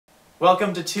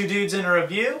Welcome to Two Dudes in a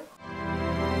Review.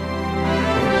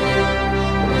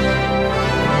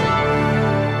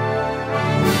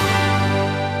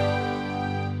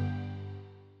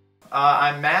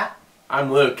 I'm Matt.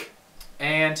 I'm Luke.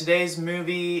 And today's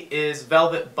movie is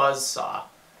Velvet Buzzsaw.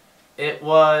 It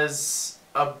was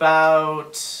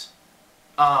about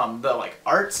the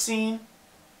art scene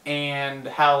and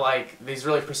how these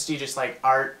really prestigious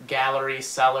art gallery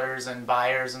sellers and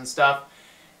buyers and stuff,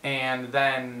 and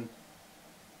then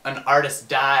an artist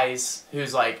dies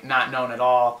who's not known at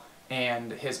all,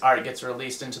 and his art gets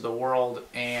released into the world,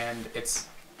 and it's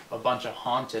a bunch of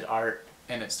haunted art,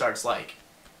 and it starts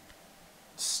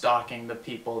stalking the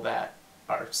people that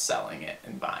are selling it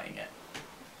and buying it.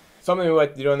 Something we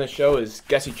like to do on this show is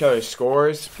guess each other's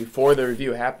scores before the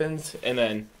review happens, and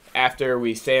then after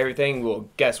we say everything, we'll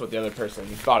guess what the other person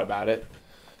thought about it.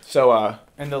 So,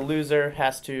 and the loser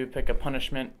has to pick a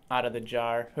punishment out of the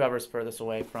jar, whoever's furthest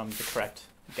away from the correct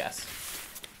guess,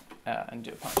 and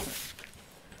do a punishment.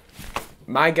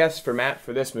 My guess for Matt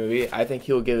for this movie, I think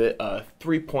he'll give it a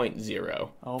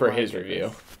 3.0 for his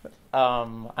review.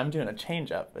 I'm doing a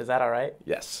change-up. Is that all right?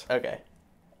 Yes. Okay.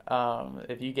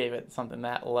 If you gave it something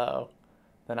that low,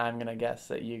 then I'm going to guess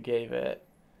that you gave it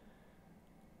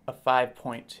a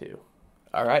 5.2.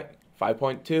 All right.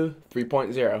 5.2,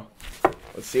 3.0.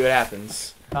 Let's see what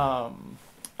happens. All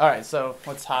right, so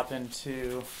let's hop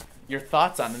into your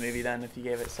thoughts on the movie then, if you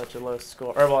gave it such a low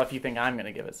score. Or, well, if you think I'm going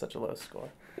to give it such a low score.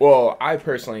 Well, I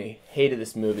personally hated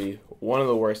this movie. One of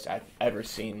the worst I've ever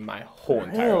seen in my whole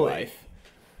entire life.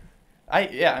 I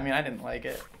didn't like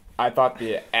it. I thought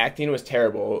the acting was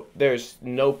terrible. There's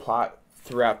no plot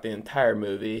throughout the entire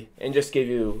movie. And just give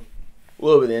you a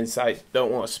little bit of insight.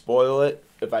 Don't want to spoil it.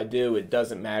 If I do, it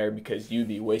doesn't matter because you'd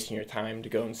be wasting your time to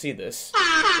go and see this.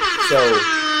 So,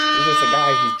 there's just a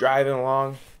guy, he's driving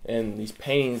along, and these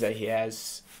paintings that he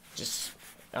has just,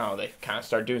 I don't know, they kind of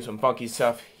start doing some funky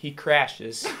stuff. He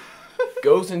crashes,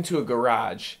 goes into a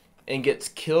garage, and gets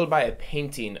killed by a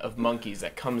painting of monkeys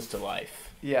that comes to life.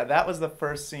 Yeah, that was the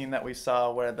first scene that we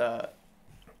saw where the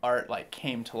art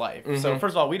came to life. Mm-hmm. So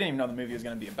first of all, we didn't even know the movie was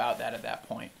going to be about that at that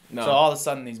point. No. So all of a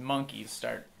sudden these monkeys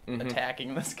start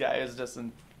attacking this guy. Is just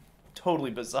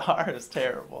totally bizarre. It's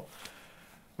terrible.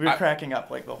 We were cracking up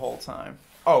the whole time.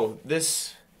 Oh,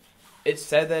 it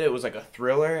said that it was a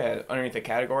thriller underneath the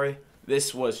category.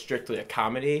 This was strictly a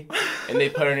comedy, and they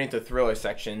put it underneath the thriller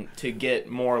section to get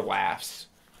more laughs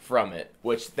from it,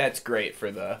 which that's great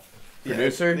for the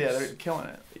producer. Yeah, they're killing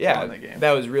it. Yeah, killing the game.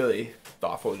 That was really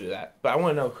thoughtful to do that. But I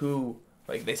want to know who,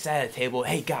 they sat at a table,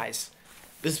 hey guys,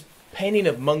 this painting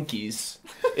of monkeys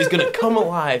is going to come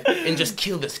alive and just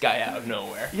kill this guy out of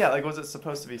nowhere. Yeah, was it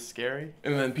supposed to be scary?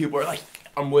 And then people were like,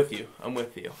 I'm with you.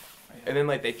 And then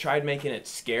they tried making it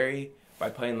scary by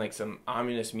playing some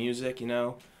ominous music,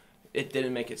 It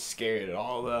didn't make it scary at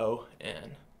all though,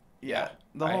 and yeah,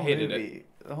 I hated it.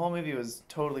 The whole movie was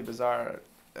totally bizarre.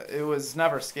 It was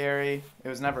never scary. It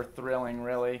was never thrilling,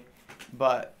 really.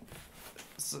 But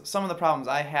some of the problems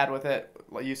I had with it,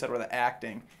 like you said, were the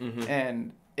acting. Mm-hmm.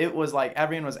 And it was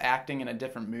everyone was acting in a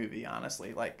different movie,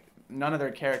 honestly. None of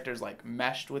their characters,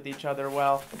 meshed with each other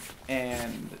well.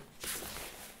 And,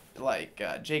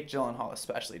 Jake Gyllenhaal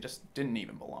especially just didn't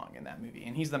even belong in that movie.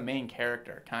 And he's the main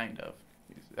character, kind of.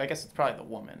 I guess it's probably the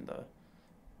woman,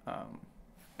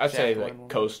 I'd say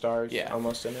co-stars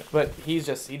almost in it. But he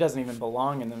doesn't even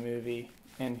belong in the movie,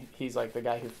 and he's the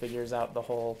guy who figures out the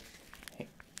whole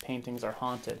paintings are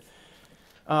haunted.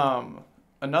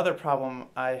 Another problem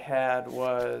I had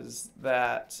was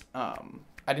that I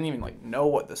didn't even know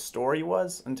what the story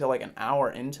was until an hour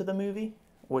into the movie,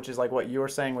 which is what you were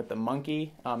saying with the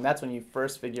monkey. That's when you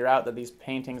first figure out that these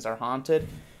paintings are haunted,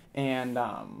 and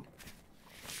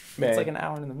it's an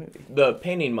hour into the movie. The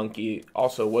painting monkey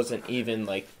also wasn't even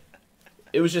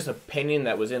it was just a painting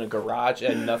that was in a garage. It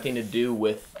had nothing to do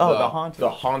with the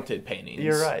haunted paintings.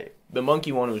 You're right. The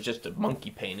monkey one was just a monkey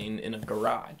painting in a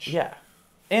garage. Yeah.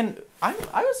 And I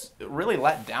was really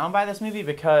let down by this movie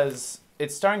because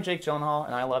it's starring Jake Gyllenhaal,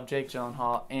 and I love Jake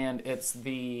Gyllenhaal, and it's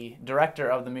the director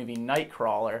of the movie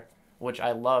Nightcrawler, which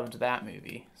I loved that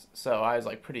movie. So I was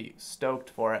pretty stoked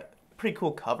for it. Pretty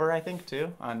cool cover, I think,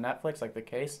 too, on Netflix, the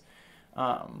case.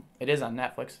 It is on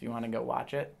Netflix if you want to go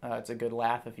watch it. It's a good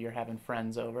laugh if you're having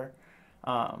friends over.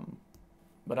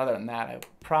 But other than that, I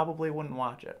probably wouldn't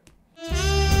watch it.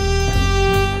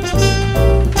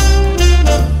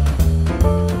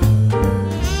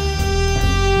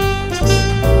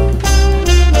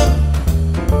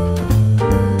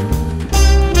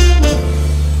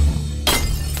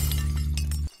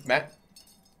 Matt,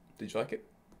 did you like it?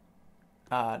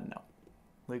 No.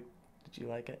 Luke, did you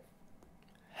like it?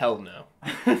 Hell no.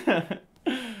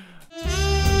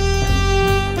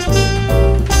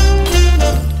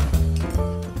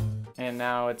 And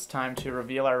now it's time to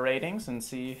reveal our ratings and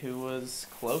see who was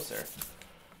closer.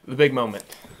 The big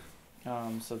moment.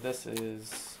 So this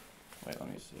is... Wait, let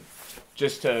me see.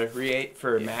 Just to reiterate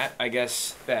for Matt, I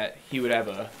guess that he would have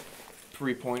a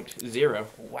 3.0.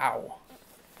 Wow.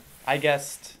 I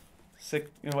guessed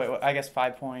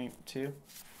 5.2. Is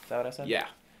that what I said? Yeah.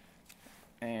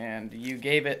 And you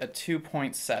gave it a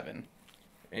 2.7.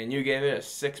 And you gave it a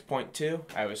 6.2.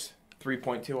 I was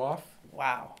 3.2 off.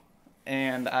 Wow.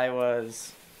 And I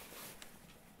was...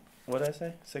 What did I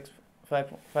say?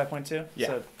 5.2? Yeah.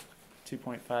 So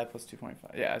 2.5 plus 2.5.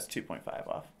 Yeah, I was 2.5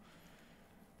 off.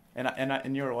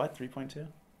 And you were what? 3.2?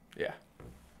 Yeah.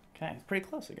 Okay, pretty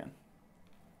close again.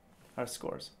 Our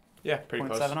scores. Yeah, pretty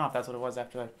close. 0.7 off. That's what it was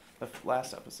after the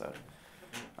last episode.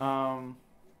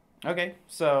 Okay,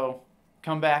 so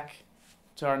come back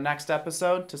to our next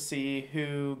episode to see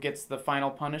who gets the final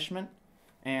punishment.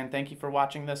 And thank you for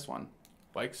watching this one.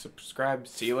 Like, subscribe.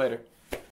 See you later.